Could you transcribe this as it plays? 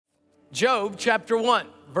Job chapter 1,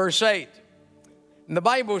 verse 8. And the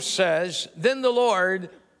Bible says, then the Lord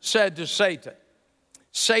said to Satan.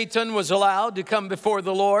 Satan was allowed to come before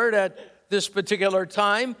the Lord at this particular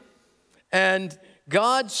time. And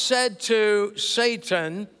God said to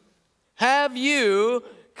Satan, have you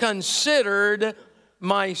considered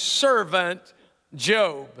my servant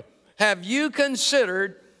Job? Have you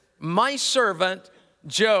considered my servant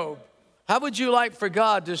Job? How would you like for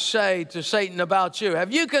God to say to Satan about you?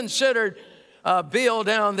 Have you considered Bill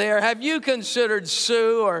down there? Have you considered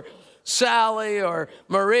Sue or Sally or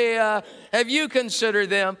Maria? Have you considered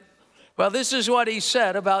them? Well, this is what he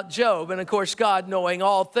said about Job. And of course, God, knowing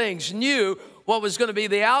all things, knew what was going to be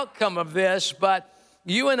the outcome of this. But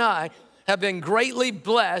you and I have been greatly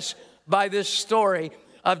blessed by this story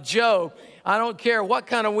of Job. I don't care what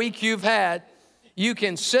kind of week you've had. You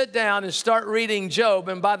can sit down and start reading Job,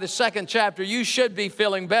 and by the second chapter, you should be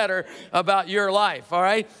feeling better about your life, all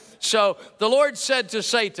right? So the Lord said to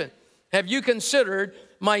Satan, have you considered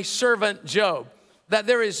my servant Job, that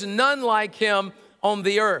there is none like him on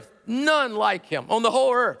the earth, none like him on the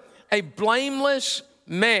whole earth, a blameless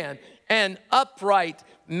man, an upright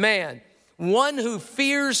man, one who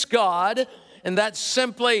fears God, and that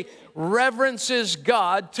simply reverences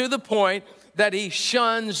God to the point that he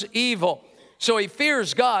shuns evil. So he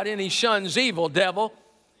fears God and he shuns evil, devil.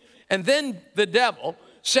 And then the devil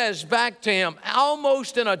says back to him,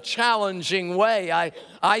 almost in a challenging way,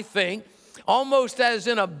 I think, almost as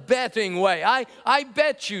in a betting way. I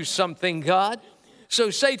bet you something, God.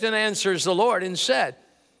 So Satan answers the Lord and said,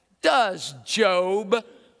 does Job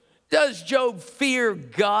fear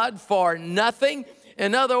God for nothing?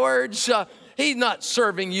 In other words, he's not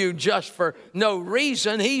serving you just for no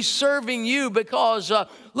reason. He's serving you because,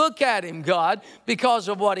 look at him, God, because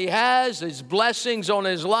of what he has, his blessings on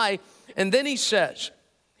his life. And then he says,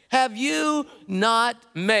 have you not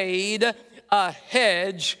made a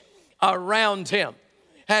hedge around him?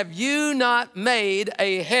 Have you not made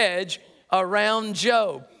a hedge around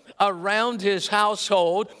Job, around his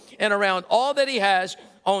household, and around all that he has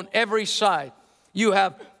on every side? You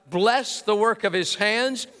have blessed the work of his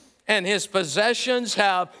hands, and his possessions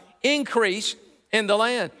have increased in the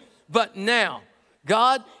land. But now,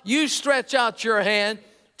 God, you stretch out your hand,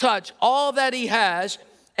 touch all that he has,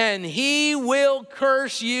 and he will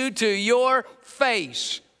curse you to your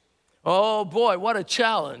face. Oh boy, what a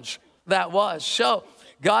challenge that was. So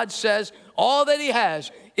God says, all that he has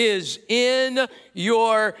is in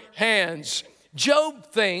your hands. Job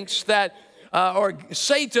thinks that, or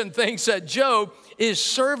Satan thinks that Job is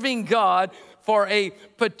serving God for a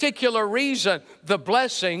particular reason, the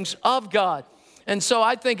blessings of God. And so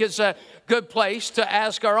I think it's a good place to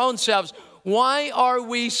ask our own selves, why are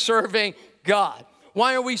we serving God?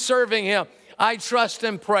 Why are we serving him? I trust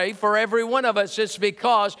and pray for every one of us. It's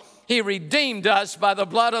because he redeemed us by the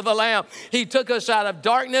blood of the Lamb. He took us out of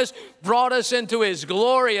darkness, brought us into his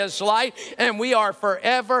glorious light, and we are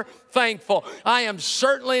forever thankful. I am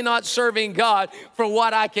certainly not serving God for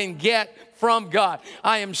what I can get from God.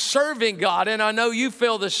 I am serving God, and I know you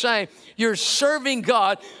feel the same. You're serving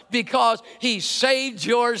God because he saved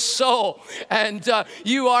your soul, and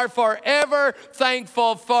you are forever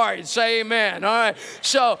thankful for it. Say amen. All right.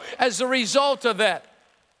 So as a result of that,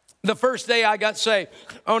 the first day I got saved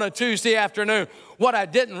on a Tuesday afternoon, what I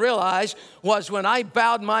didn't realize was when I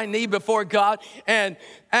bowed my knee before God and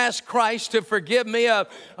asked Christ to forgive me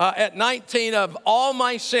at 19 of all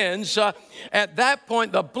my sins, at that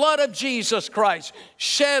point, the blood of Jesus Christ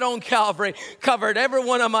shed on Calvary covered every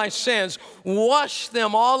one of my sins, washed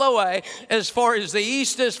them all away as far as the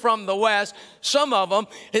east is from the west. Some of them,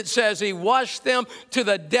 it says he washed them to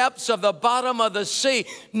the depths of the bottom of the sea,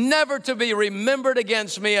 never to be remembered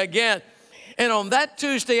against me again. And on that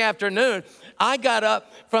Tuesday afternoon, I got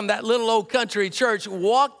up from that little old country church,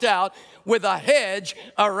 walked out with a hedge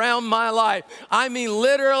around my life. I mean,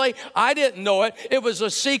 literally, I didn't know it. It was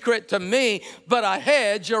a secret to me, but a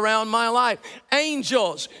hedge around my life.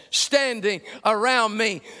 Angels standing around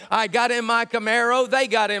me. I got in my Camaro. They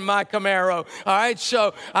got in my Camaro. All right,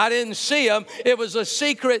 so I didn't see them. It was a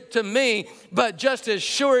secret to me, but just as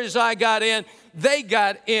sure as I got in, they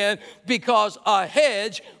got in because a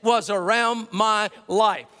hedge was around my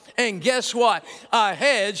life. And guess what? A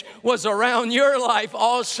hedge was around your life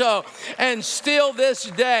also. And still this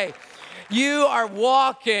day, you are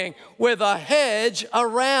walking with a hedge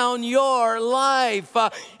around your life.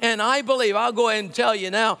 And I believe, I'll go ahead and tell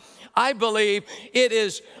you now, I believe it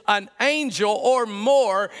is an angel or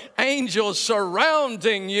more angels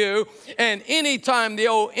surrounding you. And anytime the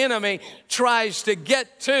old enemy tries to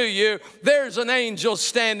get to you, there's an angel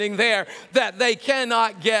standing there that they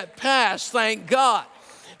cannot get past, thank God.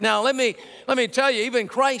 Now, let me tell you, even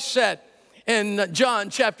Christ said in John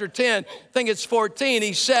chapter 10, I think it's 14,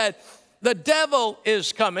 he said, the devil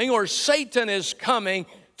is coming, or Satan is coming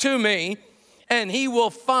to me, and he will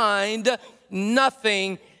find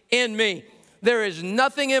nothing in me. There is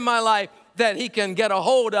nothing in my life that he can get a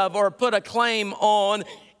hold of or put a claim on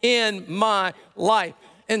in my life.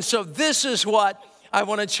 And so this is what I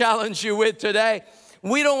want to challenge you with today.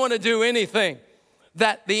 We don't want to do anything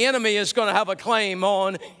that the enemy is going to have a claim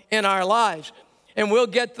on in our lives. And we'll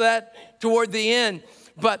get that toward the end.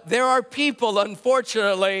 But there are people,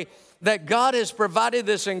 unfortunately, that God has provided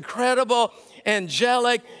this incredible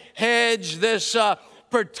angelic hedge, this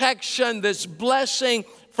protection, this blessing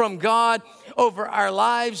from God over our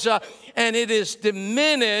lives. And it is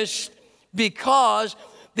diminished because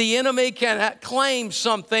the enemy can claim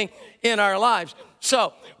something in our lives.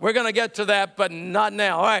 So we're going to get to that, but not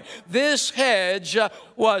now. All right. This hedge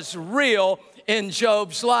was real in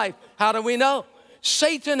Job's life. How do we know?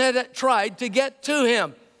 Satan had tried to get to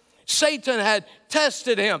him. Satan had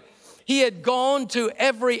tested him. He had gone to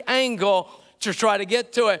every angle to try to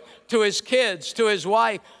get to it, to his kids, to his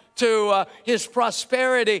wife, to his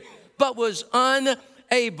prosperity, but was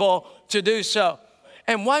unable to do so.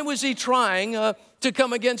 And why was he trying to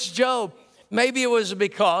come against Job? Maybe it was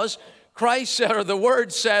because Christ said, or the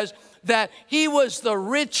word says, that he was the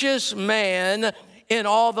richest man in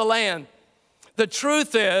all the land. The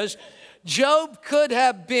truth is, Job could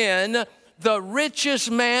have been the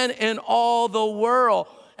richest man in all the world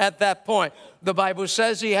at that point. The Bible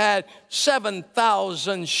says he had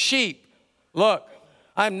 7,000 sheep. Look,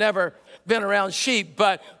 I've never been around sheep,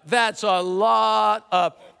 but that's a lot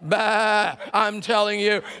of I'm telling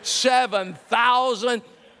you, 7,000.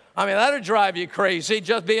 I mean, that'd drive you crazy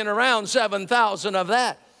just being around 7,000 of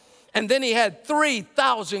that. And then he had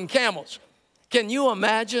 3,000 camels. Can you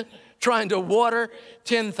imagine trying to water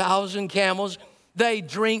 10,000 camels? They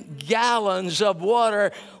drink gallons of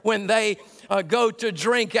water when they go to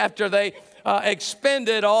drink after they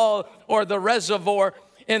expended all or the reservoir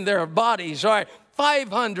in their bodies. All right,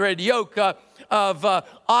 500 yoke of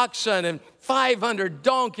oxen and 500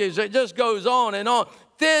 donkeys. It just goes on and on.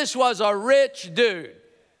 This was a rich dude.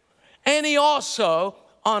 And he also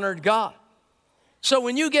honored God. So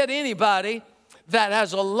when you get anybody that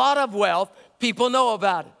has a lot of wealth, people know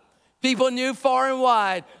about it. People knew far and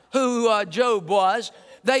wide who Job was.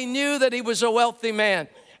 They knew that he was a wealthy man.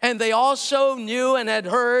 And they also knew and had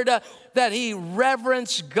heard that he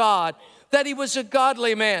reverenced God, that he was a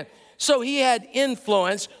godly man. So he had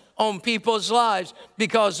influence on people's lives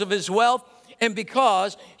because of his wealth and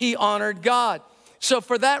because he honored God. So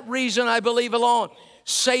for that reason, I believe alone,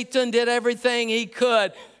 Satan did everything he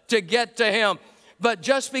could to get to him. But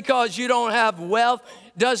just because you don't have wealth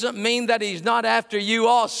doesn't mean that he's not after you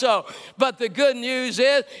also. But the good news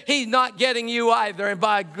is he's not getting you either, and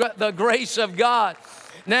by the grace of God.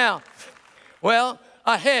 Now, well,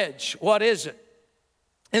 a hedge, what is it?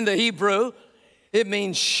 In the Hebrew, it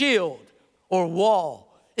means shield or wall.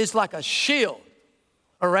 It's like a shield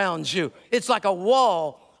around you. It's like a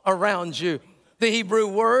wall around you. The Hebrew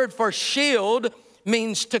word for shield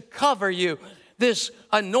means to cover you. This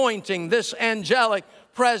anointing, this angelic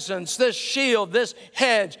presence, this shield, this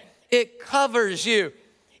hedge, it covers you.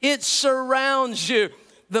 It surrounds you,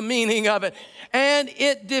 the meaning of it, and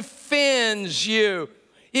it defends you.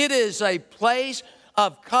 It is a place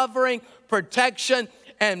of covering, protection,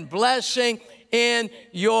 and blessing in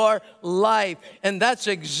your life. And that's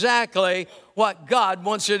exactly what God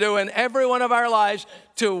wants to do in every one of our lives,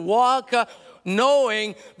 to walk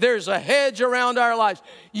knowing there's a hedge around our lives.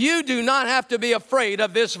 You do not have to be afraid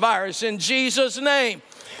of this virus in Jesus' name.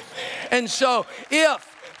 And so if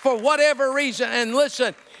for whatever reason, and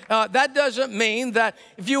listen, that doesn't mean that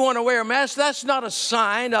if you want to wear a mask, that's not a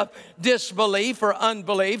sign of disbelief or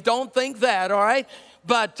unbelief. Don't think that, all right?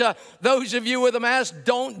 But those of you with a mask,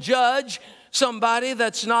 don't judge somebody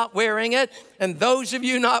that's not wearing it. And those of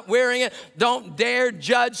you not wearing it, don't dare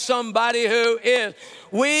judge somebody who is.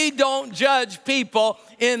 We don't judge people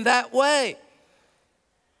in that way.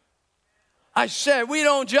 I said we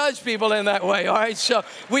don't judge people in that way, all right? So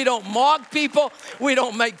we don't mock people. We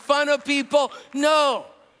don't make fun of people. No.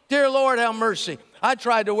 Dear Lord, have mercy. I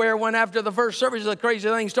tried to wear one after the first service. The crazy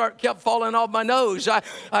thing kept falling off my nose.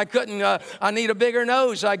 I couldn't, I need a bigger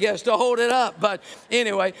nose, I guess, to hold it up. But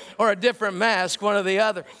anyway, or a different mask, one or the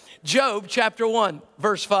other. Job chapter 1,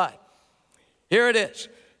 verse 5. Here it is.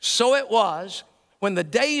 So it was when the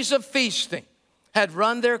days of feasting had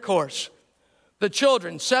run their course. The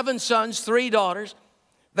children, 7 sons, 3 daughters,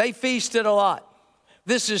 they feasted a lot.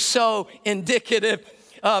 This is so indicative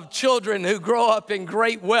of children who grow up in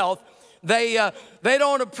great wealth. they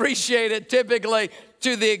don't appreciate it typically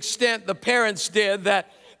to the extent the parents did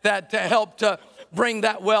that helped bring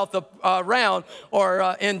that wealth around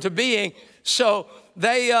or into being. So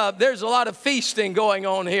there's a lot of feasting going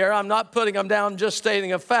on here. I'm not putting them down, just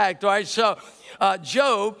stating a fact, all right? So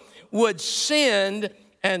Job would sin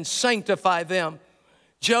and sanctify them.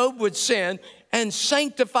 Job would sin and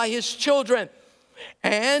sanctify his children.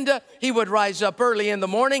 And he would rise up early in the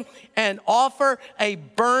morning and offer a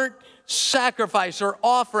burnt sacrifice or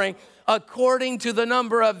offering according to the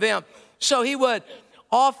number of them. So he would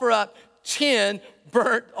offer up 10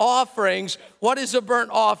 burnt offerings. What is a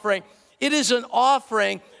burnt offering? It is an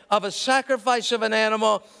offering of a sacrifice of an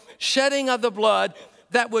animal, shedding of the blood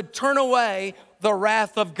that would turn away the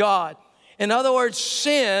wrath of God. In other words,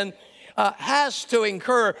 sin has to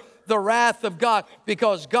incur the wrath of God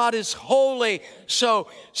because God is holy. So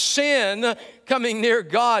sin coming near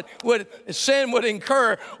God would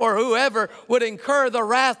incur, or whoever would incur the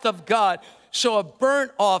wrath of God. So a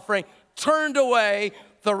burnt offering turned away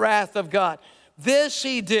the wrath of God. This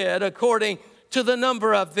he did according to the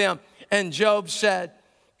number of them. And Job said,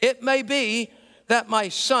 it may be that my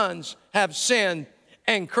sons have sinned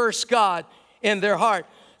and cursed God in their heart.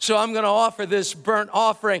 So I'm going to offer this burnt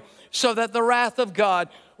offering so that the wrath of God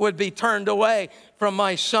would be turned away from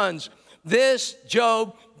my sons. This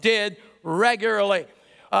Job did regularly.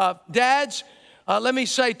 Dads, let me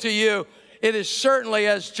say to you, it is certainly,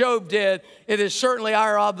 as Job did, it is certainly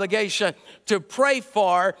our obligation to pray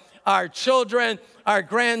for our children, our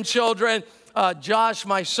grandchildren. Josh,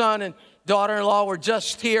 my son, and daughter-in-law were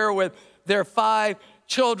just here with their 5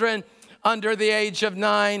 children under the age of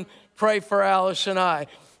 9. Pray for Alice and I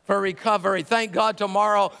for recovery. Thank God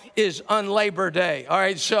tomorrow is Unlabor Day. All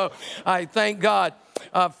right, so I thank God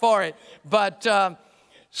for it. But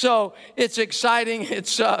so it's exciting.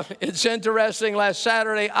 It's interesting. Last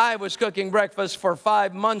Saturday, I was cooking breakfast for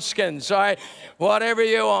 5 Munchkins. All right, whatever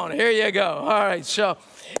you want, here you go. All right, so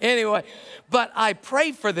anyway, but I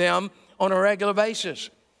pray for them on a regular basis.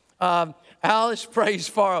 Alice prays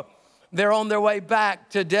for them. They're on their way back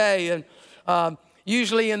today, and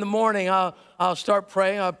usually in the morning I'll start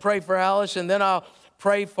praying. I'll pray for Alice, and then I'll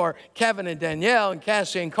pray for Kevin and Danielle and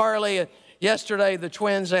Cassie and Carly. And yesterday the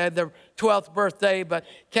twins had their 12th birthday, but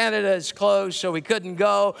Canada is closed, so we couldn't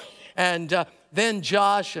go. And then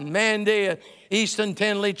Josh and Mandy and Easton,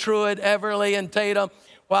 Tinley, Truett, Everly, and Tatum.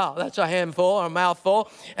 Wow, that's a handful or a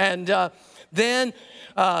mouthful. And then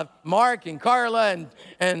Mark and Carla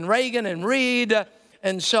and Reagan and Reed.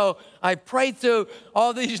 And so I pray through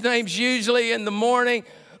all these names usually in the morning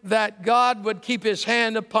that God would keep his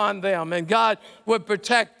hand upon them and God would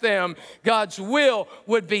protect them. God's will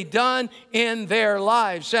would be done in their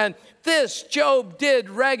lives. And this Job did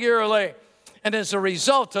regularly. And as a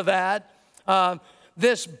result of that,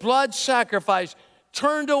 this blood sacrifice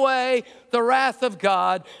turned away the wrath of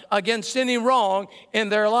God against any wrong in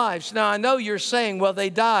their lives. Now, I know you're saying, well, they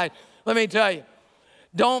died. Let me tell you,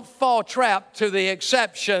 don't fall trap to the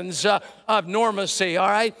exceptions of normacy, all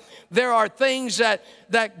right? There are things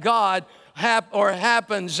that God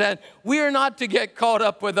happens, and we are not to get caught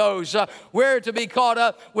up with those. We're to be caught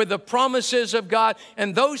up with the promises of God,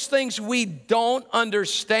 and those things we don't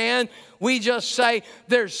understand. We just say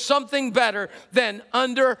there's something better than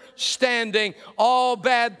understanding all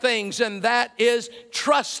bad things, and that is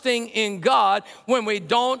trusting in God when we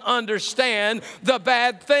don't understand the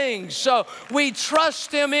bad things. So we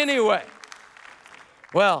trust him anyway.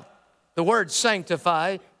 Well, the word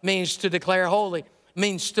sanctify means to declare holy,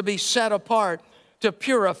 means to be set apart, to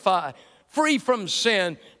purify, free from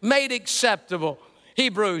sin, made acceptable.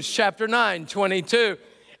 Hebrews chapter 9, 22.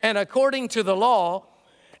 And according to the law,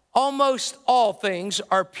 almost all things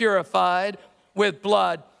are purified with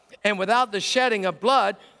blood. And without the shedding of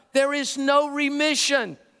blood, there is no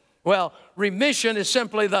remission. Well, remission is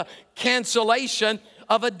simply the cancellation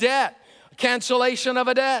of a debt. Cancellation of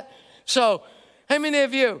a debt. So, how many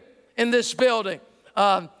of you in this building,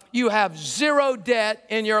 you have zero debt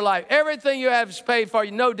in your life? Everything you have is paid for,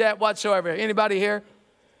 no debt whatsoever. Anybody here?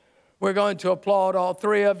 We're going to applaud all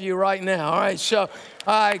 3 of you right now. All right, so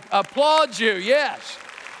I applaud you, yes.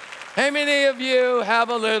 How many of you have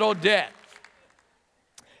a little debt?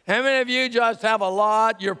 How many of you just have a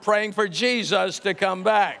lot? You're praying for Jesus to come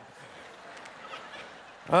back.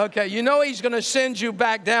 Okay, you know he's going to send you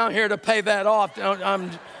back down here to pay that off.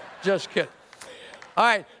 I'm just kidding. All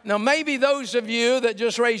right, now maybe those of you that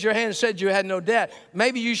just raised your hand and said you had no debt,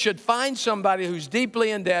 maybe you should find somebody who's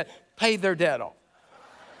deeply in debt, pay their debt off.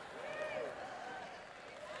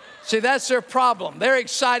 See, that's their problem. They're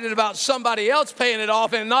excited about somebody else paying it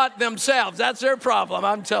off and not themselves. That's their problem,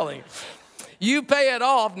 I'm telling you. You pay it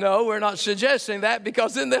off. No, we're not suggesting that,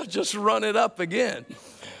 because then they'll just run it up again.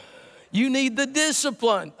 You need the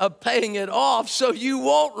discipline of paying it off so you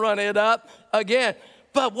won't run it up again.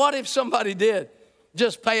 But what if somebody did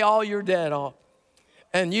just pay all your debt off?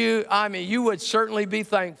 And you would certainly be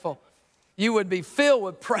thankful. You would be filled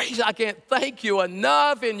with praise. I can't thank you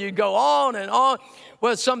enough. And you go on and on.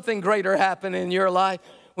 Well, something greater happened in your life.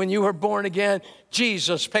 When you were born again,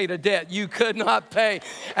 Jesus paid a debt you could not pay.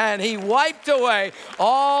 And he wiped away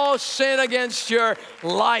all sin against your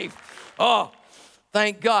life. Oh,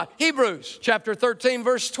 thank God. Hebrews chapter 13,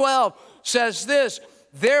 verse 12 says this: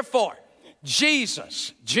 therefore,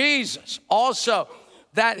 Jesus also,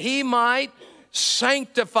 that he might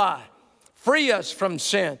sanctify, free us from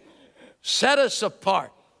sin, set us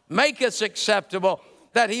apart, make us acceptable,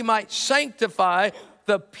 that he might sanctify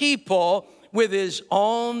the people with his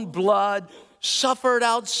own blood, suffered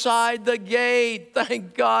outside the gate.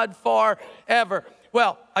 Thank God forever.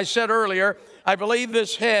 Well, I said earlier, I believe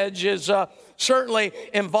this hedge certainly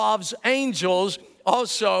involves angels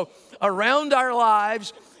also around our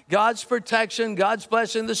lives, God's protection, God's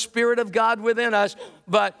blessing, the Spirit of God within us.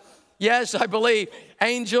 But yes, I believe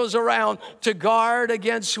angels around to guard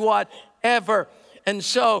against whatever. And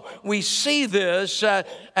so we see this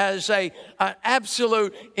as an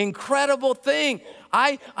absolute incredible thing.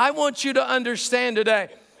 I want you to understand today,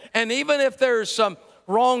 and even if there's some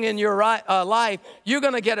wrong in your life, you're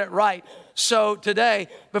going to get it right. So today,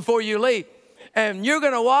 before you leave, and you're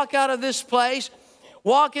going to walk out of this place,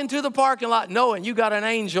 walk into the parking lot knowing you got an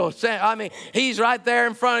angel. He's right there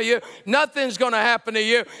in front of you. Nothing's going to happen to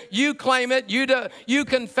you. You claim it. You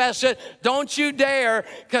confess it. Don't you dare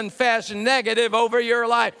confess negative over your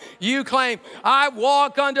life. You claim, I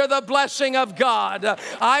walk under the blessing of God.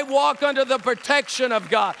 I walk under the protection of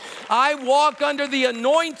God. I walk under the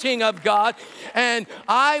anointing of God. And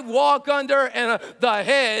I walk under the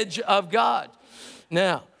hedge of God.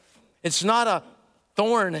 Now, it's not a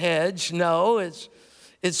thorn hedge. No,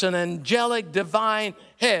 it's an angelic divine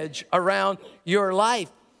hedge around your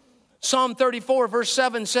life. Psalm 34 verse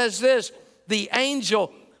 7 says this: the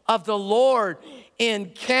angel of the Lord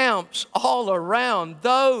encamps all around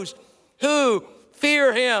those who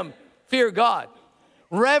fear him, fear God,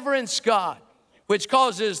 reverence God, which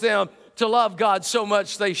causes them to love God so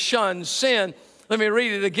much they shun sin. Let me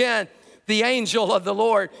read it again. The angel of the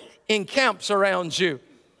Lord encamps around you,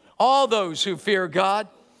 all those who fear God,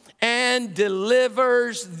 and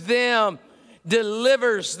delivers them.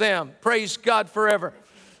 Praise God forever.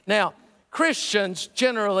 Now, Christians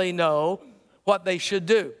generally know what they should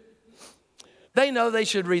do. They know they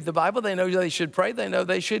should read the Bible. They know they should pray. They know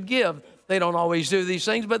they should give. They don't always do these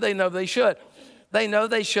things, but they know they should. They know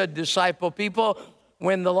they should disciple people,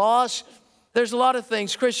 win the lost. There's a lot of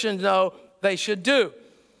things Christians know they should do.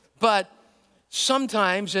 But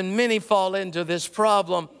sometimes, and many fall into this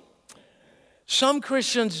problem, some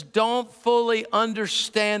Christians don't fully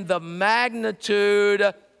understand the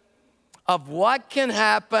magnitude of what can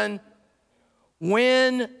happen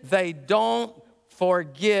when they don't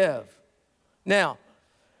forgive. Now,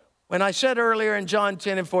 when I said earlier in John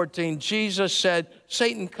 10 and 14, Jesus said,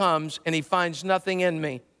 Satan comes and he finds nothing in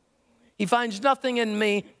me. He finds nothing in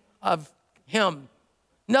me of him.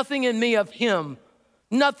 Nothing in me of him.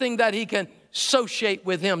 Nothing that he can associate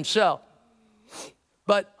with himself.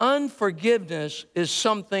 But unforgiveness is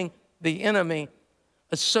something the enemy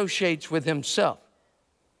associates with himself.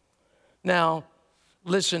 Now,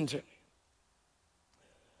 listen to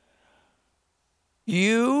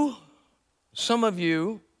me. Some of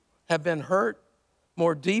you have been hurt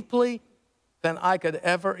more deeply than I could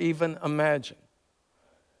ever even imagine.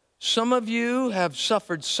 Some of you have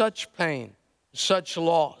suffered such pain, such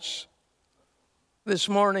loss. This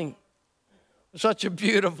morning, such a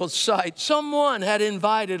beautiful sight. Someone had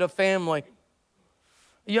invited a family,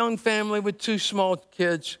 a young family with 2 small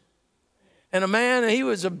kids, and a man, he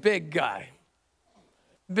was a big guy.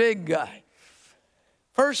 Big guy.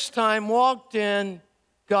 First time walked in,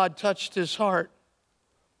 God touched his heart.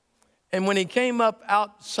 And when he came up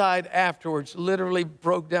outside afterwards, literally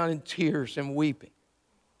broke down in tears and weeping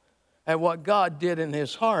at what God did in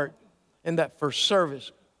his heart in that first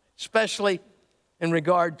service, especially in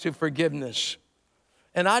regard to forgiveness.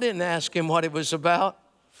 And I didn't ask him what it was about.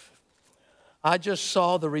 I just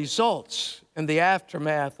saw the results and the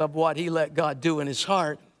aftermath of what he let God do in his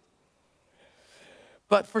heart.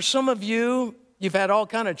 But for some of you, you've had all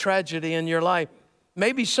kind of tragedy in your life.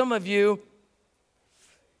 Maybe some of you,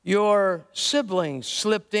 your siblings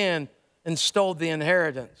slipped in and stole the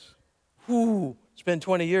inheritance. It's been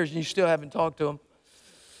 20 years and you still haven't talked to them.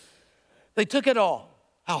 They took it all.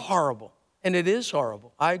 How horrible. And it is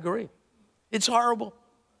horrible. I agree. It's horrible.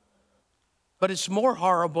 But it's more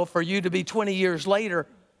horrible for you to be 20 years later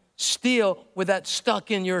still with that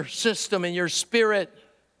stuck in your system, in your spirit,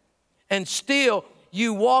 and still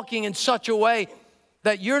you walking in such a way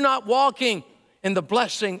that you're not walking in the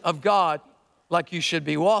blessing of God like you should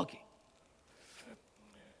be walking.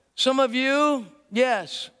 Some of you,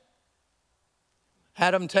 yes,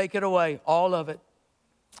 had them take it away, all of it.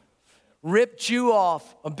 Ripped you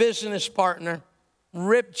off, a business partner,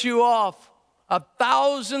 ripped you off of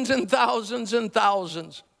thousands and thousands and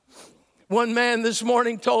thousands. One man this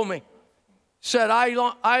morning told me, said,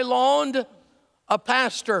 I loaned a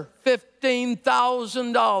pastor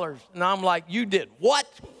 $15,000. And I'm like, you did what?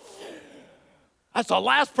 That's the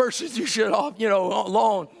last person you should loan.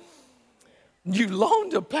 You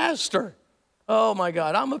loaned a pastor. Oh my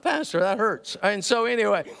God, I'm a pastor, that hurts. And so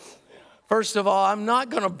anyway, first of all, I'm not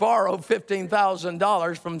going to borrow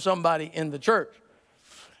 $15,000 from somebody in the church.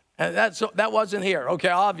 And that wasn't here, okay,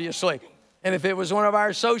 obviously. And if it was one of our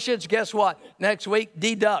associates, guess what? Next week,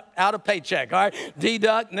 deduct out of paycheck, all right?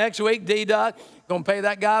 Deduct, next week, deduct. Going to pay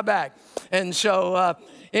that guy back. And so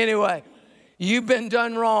anyway, you've been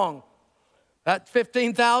done wrong. That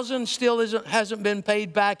 $15,000 still hasn't been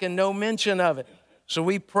paid back and no mention of it. So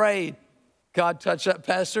we prayed. God touched that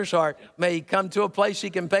pastor's heart. May he come to a place he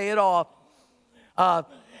can pay it off.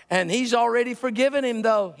 And he's already forgiven him,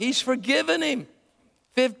 though. He's forgiven him.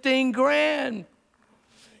 15 grand.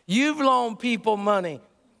 You've loaned people money,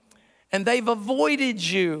 and they've avoided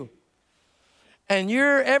you. And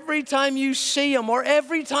every time you see them, or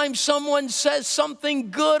every time someone says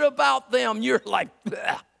something good about them, you're like,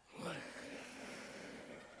 bleh.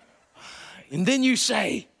 And then you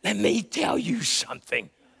say, let me tell you something.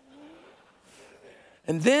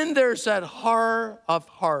 And then there's that horror of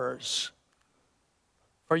horrors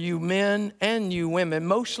for you men and you women,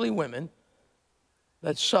 mostly women,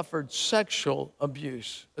 that suffered sexual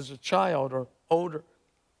abuse as a child or older.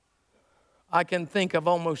 I can think of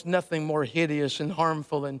almost nothing more hideous and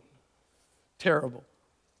harmful and terrible.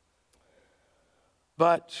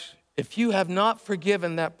 But if you have not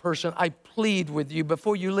forgiven that person, I plead with you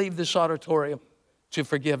before you leave this auditorium to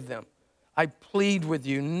forgive them. I plead with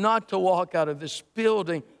you not to walk out of this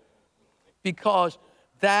building because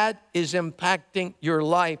that is impacting your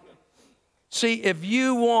life. See, if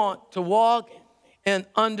you want to walk and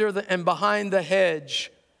behind the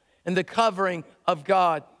hedge and the covering of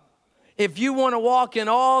God, if you want to walk in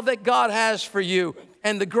all that God has for you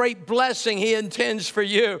and the great blessing He intends for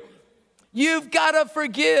you, you've got to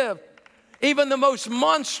forgive. Even the most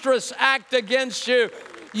monstrous act against you,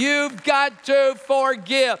 you've got to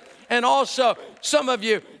forgive. And also, some of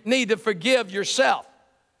you need to forgive yourself.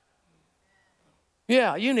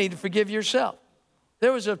 Yeah, you need to forgive yourself.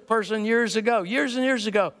 There was a person years and years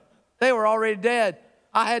ago, they were already dead.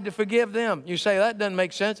 I had to forgive them. You say, that doesn't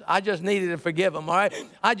make sense. I just needed to forgive them, all right?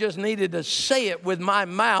 I just needed to say it with my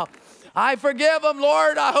mouth. I forgive them,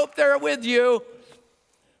 Lord. I hope they're with you.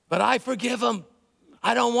 But I forgive them.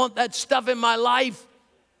 I don't want that stuff in my life.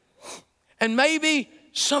 And maybe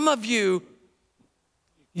some of you,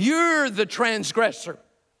 you're the transgressor.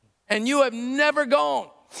 And you have never gone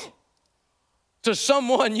to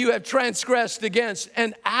someone you have transgressed against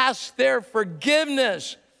and asked their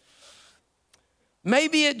forgiveness.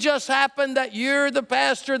 Maybe it just happened that you're the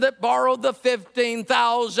pastor that borrowed the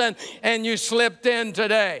 $15,000 and you slipped in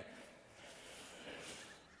today.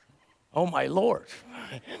 Oh, my Lord.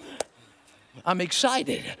 I'm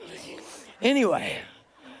excited. Anyway,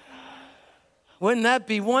 wouldn't that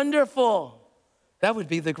be wonderful? That would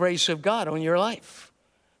be the grace of God on your life.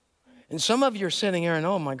 And some of you are sitting here and,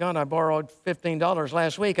 oh, my God, I borrowed $15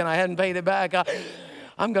 last week and I hadn't paid it back.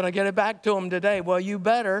 I'm going to get it back to them today. Well, you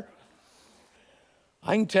better.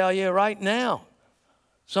 I can tell you right now,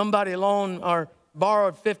 somebody loaned or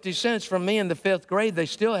borrowed 50 cents from me in the 5th grade. They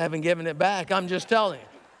still haven't given it back. I'm just telling you.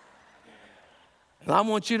 And I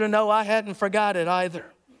want you to know I hadn't forgot it either.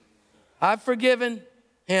 I've forgiven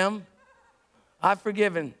him. I've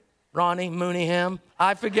forgiven Ronnie Mooneyham.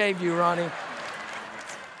 I forgave you, Ronnie.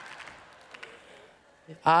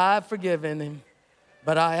 I've forgiven him,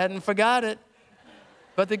 but I hadn't forgot it.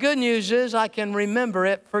 But the good news is I can remember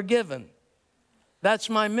it forgiven.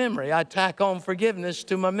 That's my memory. I tack on forgiveness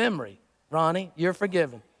to my memory. Ronnie, you're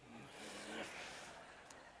forgiven.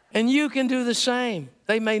 And you can do the same.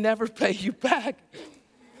 They may never pay you back.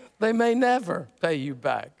 They may never pay you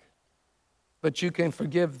back. But you can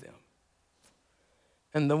forgive them.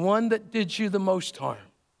 And the one that did you the most harm,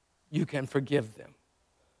 you can forgive them.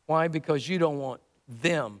 Why? Because you don't want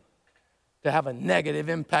them to have a negative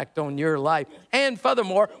impact on your life. And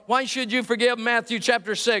furthermore, why should you forgive? Matthew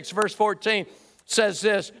chapter 6, verse 14 says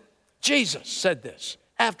this, Jesus said this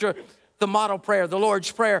after the model prayer, the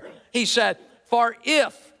Lord's Prayer. He said, for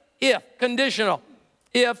if, conditional,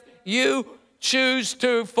 if you choose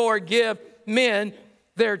to forgive men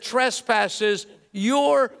their trespasses,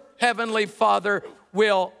 your heavenly Father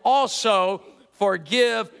will also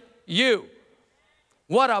forgive you.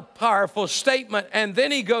 What a powerful statement. And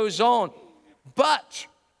then he goes on, but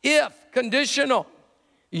if, conditional,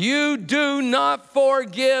 you do not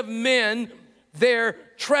forgive men their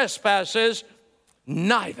trespasses,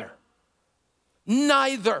 neither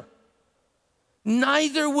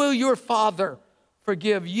will your Father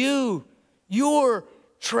forgive you your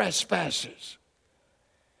trespasses.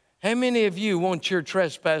 How many of you want your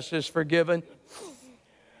trespasses forgiven?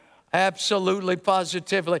 Absolutely,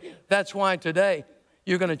 positively. That's why today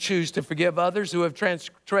you're going to choose to forgive others who have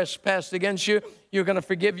trespassed against you. You're going to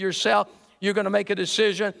forgive yourself. You're going to make a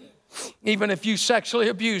decision, even if you sexually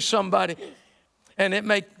abuse somebody, and it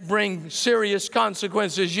may bring serious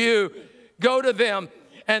consequences. You go to them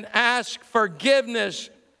and ask forgiveness.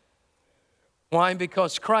 Why?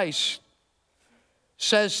 Because Christ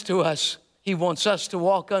says to us, he wants us to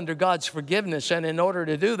walk under God's forgiveness. And in order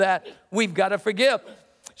to do that, we've got to forgive.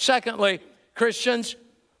 Secondly, Christians,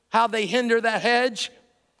 how they hinder that hedge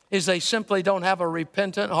is they simply don't have a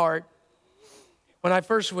repentant heart. When I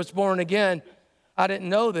first was born again, I didn't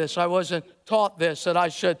know this. I wasn't taught this, that I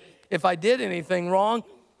should, if I did anything wrong,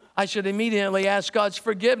 I should immediately ask God's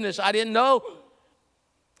forgiveness. I didn't know.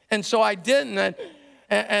 And so I didn't.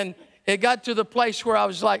 And it got to the place where I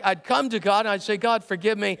was like, I'd come to God and I'd say, God,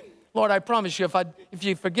 forgive me. Lord, I promise you, if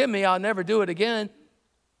you forgive me, I'll never do it again.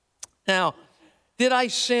 Now, did I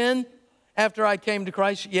sin after I came to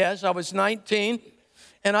Christ? Yes, I was 19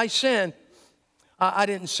 and I sinned. I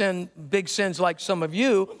didn't sin big sins like some of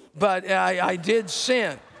you, but I did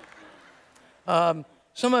sin.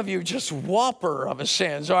 Some of you just whopper of a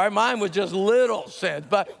sins, all right? Mine was just little sins,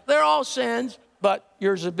 but they're all sins, but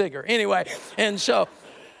yours is bigger. Anyway, and so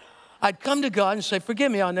I'd come to God and say,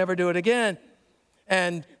 forgive me, I'll never do it again.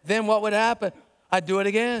 And then what would happen? I'd do it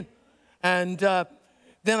again. And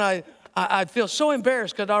then I'd feel so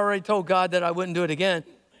embarrassed because I already told God that I wouldn't do it again.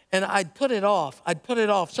 And I'd put it off.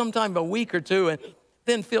 Sometime a week or two, and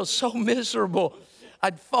then feel so miserable.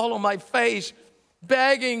 I'd fall on my face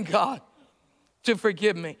begging God to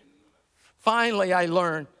forgive me. Finally, I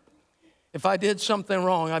learned if I did something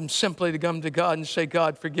wrong, I'm simply to come to God and say,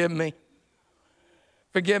 God, forgive me.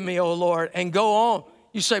 Forgive me, oh Lord, and go on.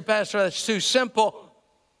 You say, Pastor, that's too simple.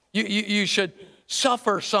 You should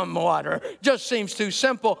suffer somewhat, or just seems too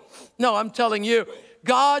simple. No, I'm telling you,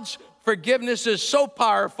 God's forgiveness is so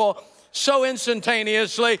powerful, so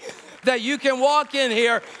instantaneously, that you can walk in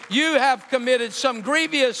here, you have committed some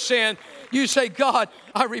grievous sin. You say, God,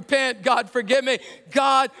 I repent. God, forgive me.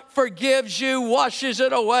 God forgives you, washes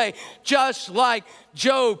it away. Just like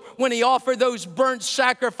Job, when he offered those burnt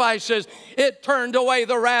sacrifices, it turned away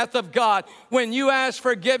the wrath of God. When you ask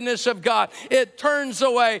forgiveness of God, it turns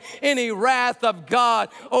away any wrath of God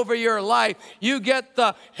over your life. You get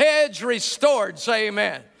the hedge restored. Say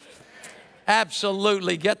amen.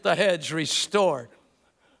 Absolutely, get the hedge restored.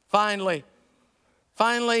 Finally,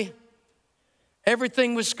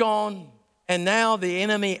 everything was gone. And now the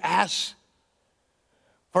enemy asks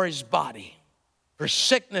for his body, for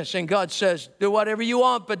sickness. And God says, do whatever you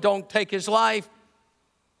want, but don't take his life.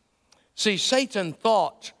 See, Satan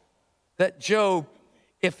thought that Job,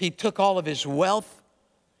 if he took all of his wealth,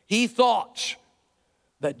 he thought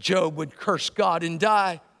that Job would curse God and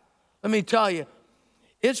die. Let me tell you,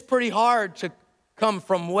 it's pretty hard to come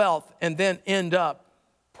from wealth and then end up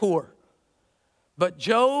poor. But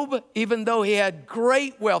Job, even though he had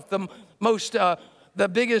great wealth, the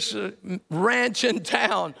biggest ranch in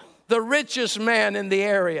town, the richest man in the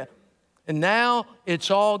area, and now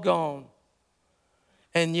it's all gone.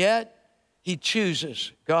 And yet he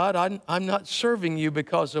chooses, God, I'm not serving you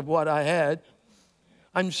because of what I had.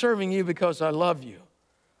 I'm serving you because I love you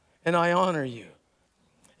and I honor you.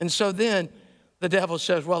 And so then the devil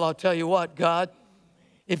says, well, I'll tell you what, God,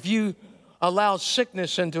 if you allow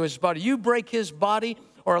sickness into his body, you break his body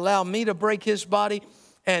or allow me to break his body,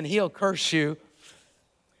 and he'll curse you.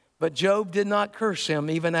 But Job did not curse him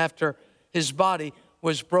even after his body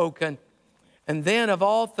was broken. And then of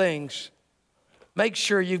all things, make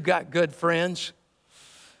sure you've got good friends.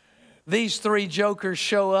 These three jokers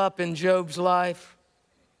show up in Job's life.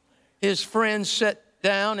 His friends sit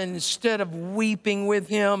down, and instead of weeping with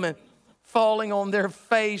him and falling on their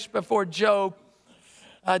face before Job,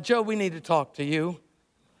 Job, we need to talk to you.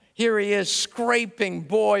 Here he is scraping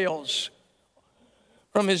boils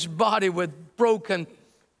from his body with broken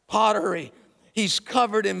pottery. He's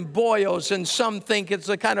covered in boils, and some think it's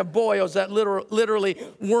the kind of boils that literally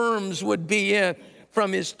worms would be in.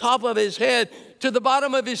 From his top of his head to the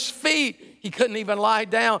bottom of his feet, he couldn't even lie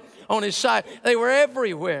down on his side. They were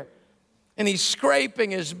everywhere. And he's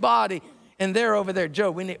scraping his body. And they're over there,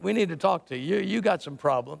 Job, we need to talk to you. You got some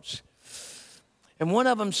problems. And one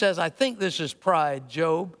of them says, I think this is pride,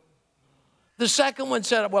 Job. The second one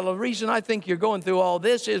said, well, the reason I think you're going through all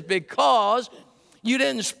this is because you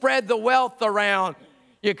didn't spread the wealth around.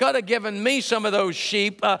 You could have given me some of those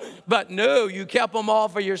sheep, but no, you kept them all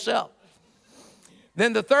for yourself.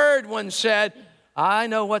 Then the third one said, I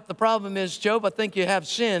know what the problem is, Job. I think you have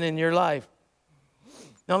sin in your life.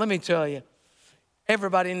 Now, let me tell you,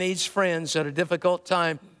 everybody needs friends at a difficult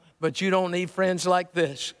time, but you don't need friends like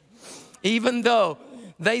this. Even though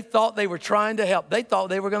they thought they were trying to help, they thought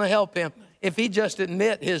they were going to help him. If he just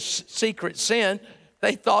admit his secret sin,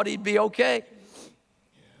 they thought he'd be okay.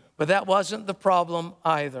 But that wasn't the problem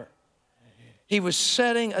either. He was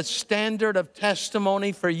setting a standard of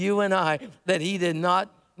testimony for you and I that he did not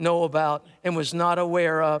know about and was not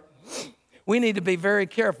aware of. We need to be very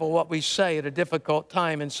careful what we say at a difficult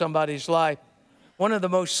time in somebody's life. One of the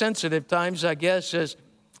most sensitive times, I guess, is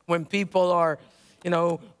when people are,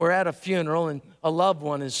 we're at a funeral and a loved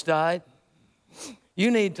one has died.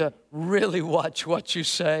 You need to really watch what you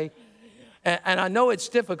say. And I know it's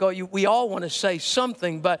difficult. We all want to say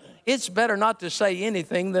something, but it's better not to say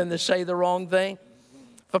anything than to say the wrong thing.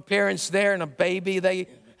 If a parent's there and a baby, they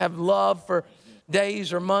have love for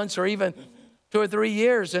days or months or even 2 or 3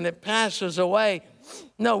 years and it passes away.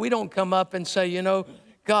 No, we don't come up and say,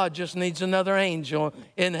 God just needs another angel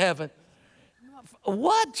in heaven.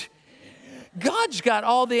 What? God's got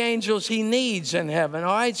all the angels he needs in heaven,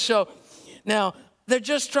 all right? So now they're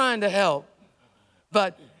just trying to help,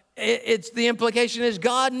 but it's the implication is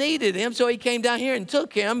God needed him, so he came down here and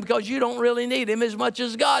took him because you don't really need him as much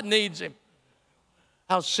as God needs him.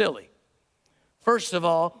 How silly. First of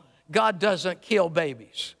all, God doesn't kill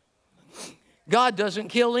babies. God doesn't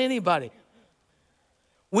kill anybody.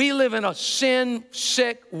 We live in a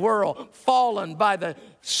sin-sick world, fallen by the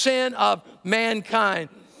sin of mankind.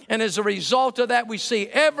 And as a result of that, we see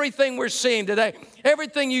everything we're seeing today.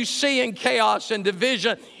 Everything you see in chaos and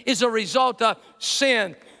division is a result of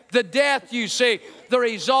sin. The death you see, the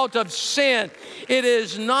result of sin. It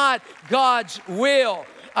is not God's will.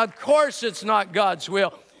 Of course it's not God's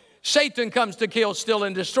will. Satan comes to kill, steal,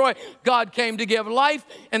 and destroy. God came to give life,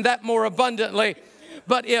 and that more abundantly.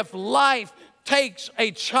 But if life takes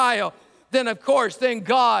a child, then of course, then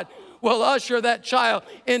God will usher that child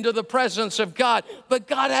into the presence of God. But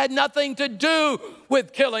God had nothing to do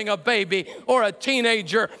with killing a baby or a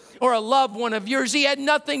teenager or a loved one of yours. He had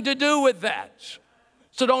nothing to do with that.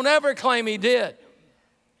 So don't ever claim he did.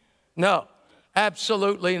 No,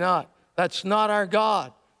 absolutely not. That's not our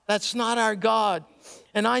God. That's not our God.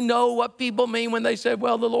 And I know what people mean when they say,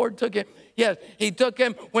 well, the Lord took him. Yes, he took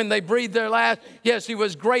him when they breathed their last. Yes, he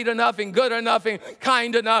was great enough and good enough and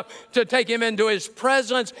kind enough to take him into his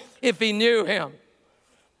presence if he knew him.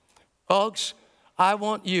 Folks, I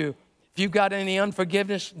want you, if you've got any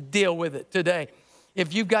unforgiveness, deal with it today.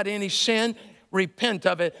 If you've got any sin, repent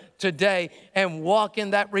of it today and walk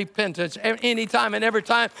in that repentance. Anytime and every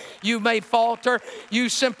time you may falter, you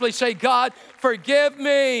simply say, God, forgive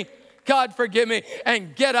me. God, forgive me,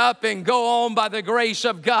 and get up and go on by the grace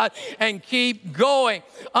of God and keep going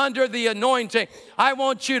under the anointing. I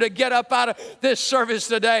want you to get up out of this service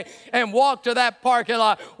today and walk to that parking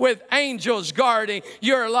lot with angels guarding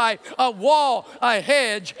your life, a wall, a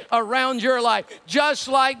hedge around your life, just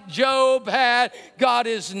like Job had. God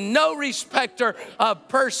is no respecter of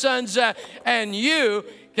persons, and you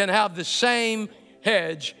can have the same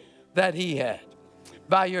hedge that he had.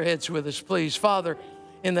 Bow your heads with us, please. Father,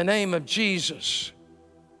 in the name of Jesus,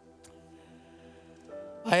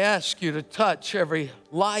 I ask you to touch every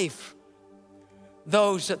life,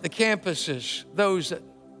 those at the campuses, those at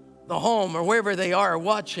the home or wherever they are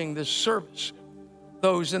watching this service,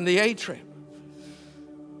 those in the atrium.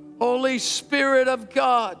 Holy Spirit of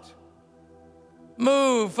God,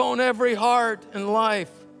 move on every heart and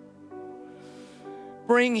life.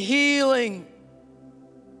 Bring healing.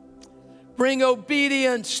 Bring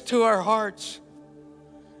obedience to our hearts.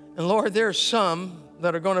 And Lord, there are some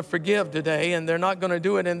that are going to forgive today, and they're not going to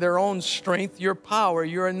do it in their own strength. Your power,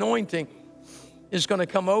 your anointing is going to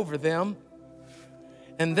come over them.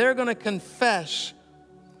 And they're going to confess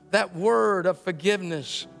that word of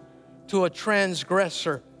forgiveness to a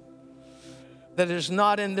transgressor that is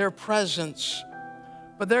not in their presence.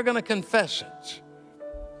 But they're going to confess it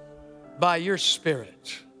by your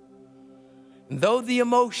Spirit. Though the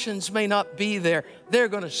emotions may not be there, they're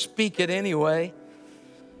going to speak it anyway.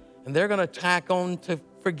 And they're going to tack on to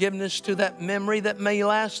forgiveness to that memory that may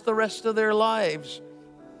last the rest of their lives.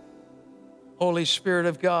 Holy Spirit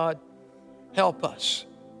of God, help us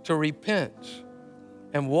to repent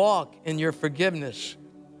and walk in your forgiveness.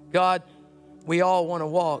 God, we all want to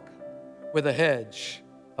walk with a hedge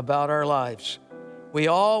about our lives. We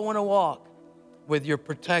all want to walk with your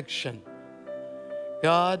protection.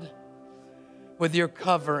 God, with your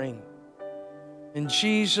covering. In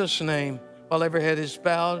Jesus' name, while every head is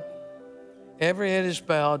bowed,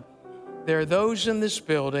 there are those in this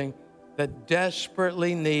building that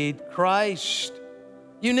desperately need Christ.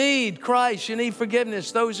 You need Christ. You need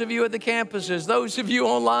forgiveness. Those of you at the campuses, those of you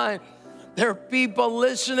online, there are people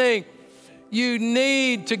listening. You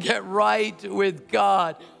need to get right with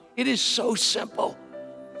God. It is so simple,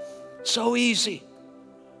 so easy.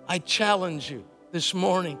 I challenge you this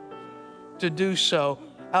morning to do so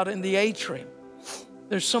out in the atrium.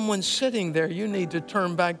 There's someone sitting there. You need to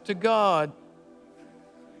turn back to God.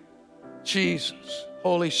 Jesus,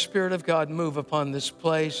 Holy Spirit of God, move upon this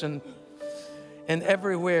place and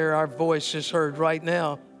everywhere our voice is heard right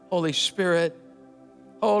now. Holy Spirit,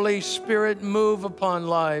 move upon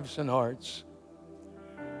lives and hearts.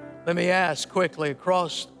 Let me ask quickly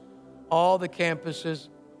across all the campuses,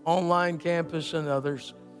 online campus and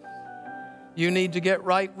others, you need to get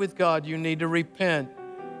right with God. You need to repent.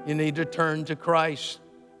 You need to turn to Christ.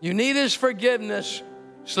 You need His forgiveness.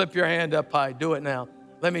 Slip your hand up high. Do it now.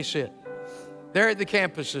 Let me see it. There at the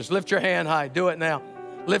campuses, lift your hand high. Do it now.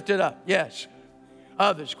 Lift it up. Yes.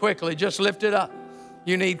 Others, quickly, just lift it up.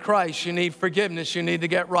 You need Christ. You need forgiveness. You need to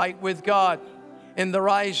get right with God. In the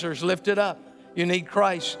risers, lift it up. You need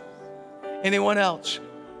Christ. Anyone else?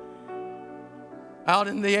 Out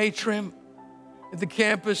in the atrium, at the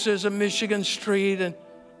campuses of Michigan Street and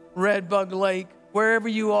Red Bug Lake, wherever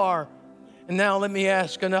you are. And now let me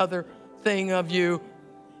ask another thing of you.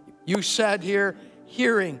 You sat here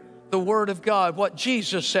hearing the Word of God, what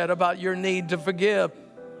Jesus said about your need to forgive.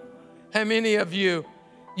 How many of you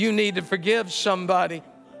need to forgive somebody?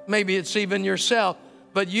 Maybe it's even yourself,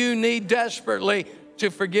 but you need desperately to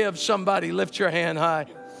forgive somebody. Lift your hand high.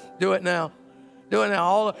 Do it now. Do it now.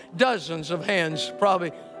 All dozens of hands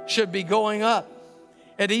probably should be going up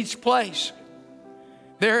at each place.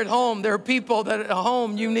 They're at home. There are people that at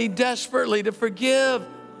home you need desperately to forgive.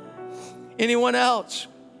 Anyone else?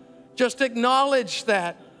 Just acknowledge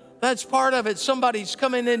that. That's part of it. Somebody's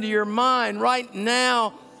coming into your mind right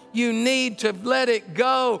now. You need to let it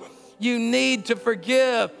go. You need to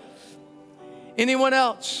forgive. Anyone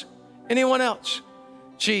else? Anyone else?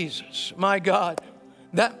 Jesus, my God.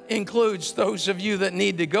 That includes those of you that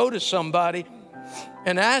need to go to somebody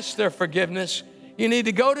and ask their forgiveness. You need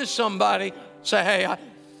to go to somebody, say, hey, I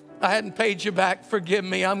hadn't paid you back. Forgive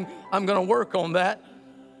me. I'm going to work on that.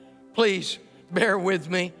 Please bear with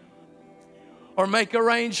me. Or make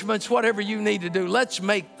arrangements, whatever you need to do. Let's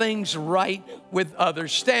make things right with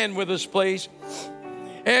others. Stand with us, please.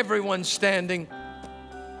 Everyone standing.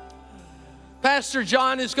 Pastor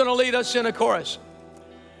John is going to lead us in a chorus.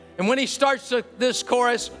 And when he starts this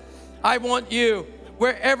chorus, I want you,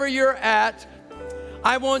 wherever you're at,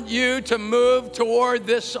 I want you to move toward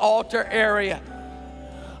this altar area.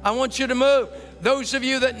 I want you to move. Those of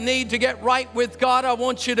you that need to get right with God, I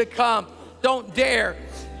want you to come. Don't dare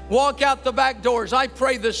walk out the back doors. I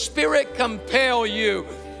pray the Spirit compel you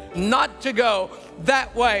not to go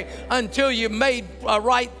that way until you made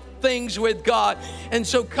right things with God. And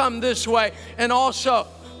so come this way. And also,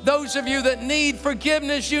 those of you that need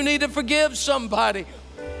forgiveness, you need to forgive somebody.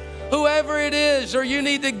 Whoever it is, or you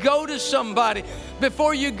need to go to somebody.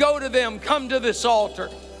 Before you go to them, come to this altar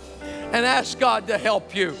and ask God to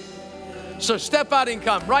help you. So step out and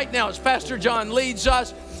come. Right now, as Pastor John leads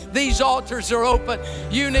us, these altars are open.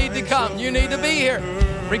 You need to come. You need to be here.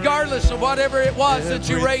 Regardless of whatever it was that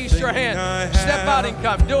you raised your hand, step out and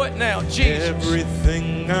come. Do it now. Jesus.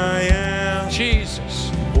 Everything I am.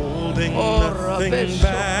 Jesus. Holding nothing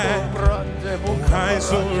back. I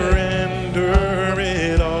surrender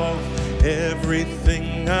it all.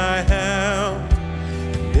 Everything I have.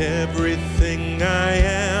 Everything I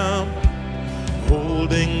am.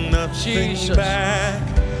 Holding nothing Jesus. back.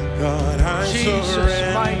 God, I Jesus,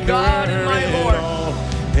 surrender my God and my Lord. it all.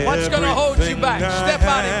 What's going to hold you back? Step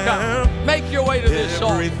out and come. Make your way to this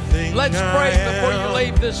altar. Let's pray before you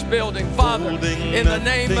leave this building. Father, in the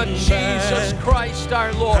name of Jesus Christ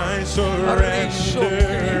our Lord, Satan,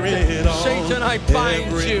 I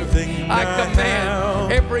bind you. I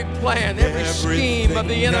command every plan, every scheme of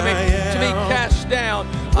the enemy to be cast down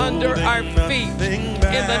under our feet in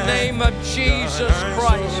the name of Jesus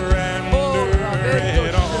Christ. Oh,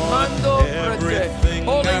 it all. Everything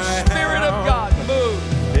Holy I Spirit of have, God,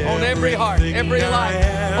 move on every heart, every life.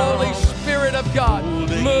 Holy Spirit of God,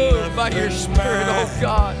 move by your Spirit, oh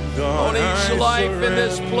God, on each life in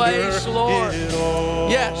this place, Lord.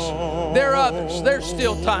 Yes, there are others. There's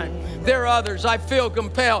still time. There are others. I feel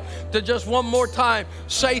compelled to just one more time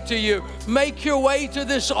say to you, make your way to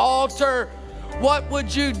this altar. What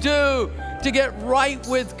would you do to get right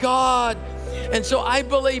with God? And so I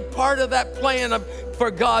believe part of that plan for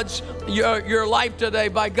your life today,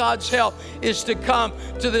 by God's help, is to come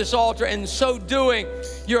to this altar. And so doing,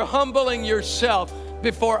 you're humbling yourself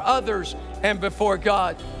before others and before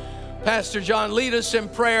God. Pastor John, lead us in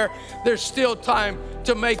prayer. There's still time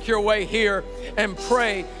to make your way here and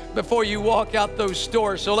pray before you walk out those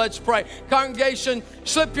doors. So let's pray. Congregation,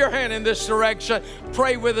 slip your hand in this direction.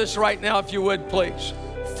 Pray with us right now, if you would, please.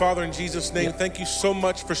 Father, in Jesus' name, thank you so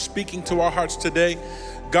much for speaking to our hearts today.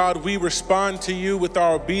 God, we respond to you with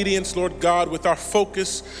our obedience, Lord God, with our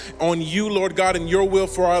focus on you, Lord God, and your will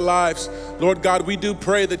for our lives. Lord God, we do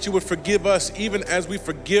pray that you would forgive us even as we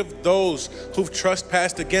forgive those who've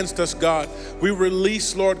trespassed against us, God. We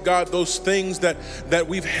release, Lord God, those things that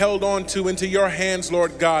we've held on to into your hands,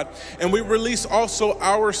 Lord God. And we release also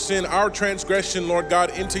our sin, our transgression, Lord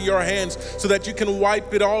God, into your hands so that you can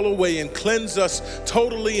wipe it all away and cleanse us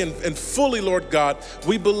totally and fully, Lord God.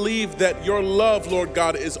 We believe that your love, Lord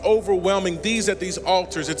God, is overwhelming these at these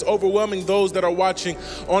altars. It's overwhelming those that are watching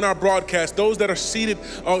on our broadcast, those that are seated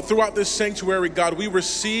throughout this sanctuary, God. We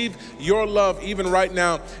receive your love even right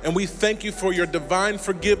now, and we thank you for your divine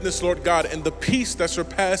forgiveness, Lord God, and the peace that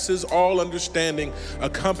surpasses all understanding,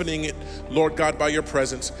 accompanying it, Lord God, by your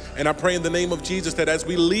presence. And I pray in the name of Jesus that as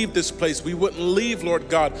we leave this place, we wouldn't leave, Lord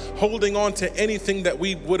God, holding on to anything that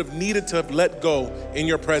we would have needed to have let go in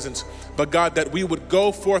your presence. But God, that we would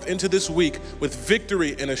go forth into this week with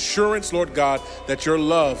victory and assurance, Lord God, that your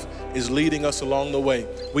love is leading us along the way.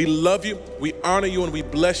 We love you, we honor you, and we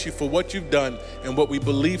bless you for what you've done and what we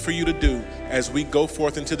believe for you to do as we go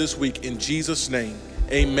forth into this week. In Jesus' name,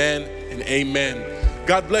 amen and amen.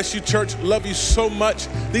 God bless you, church. Love you so much.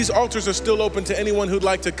 These altars are still open to anyone who'd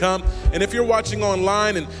like to come. And if you're watching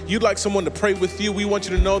online and you'd like someone to pray with you, we want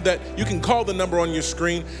you to know that you can call the number on your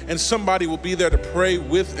screen and somebody will be there to pray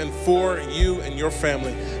with and for you and your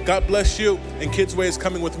family. God bless you. And Kids Way is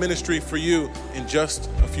coming with ministry for you in just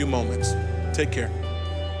a few moments. Take care.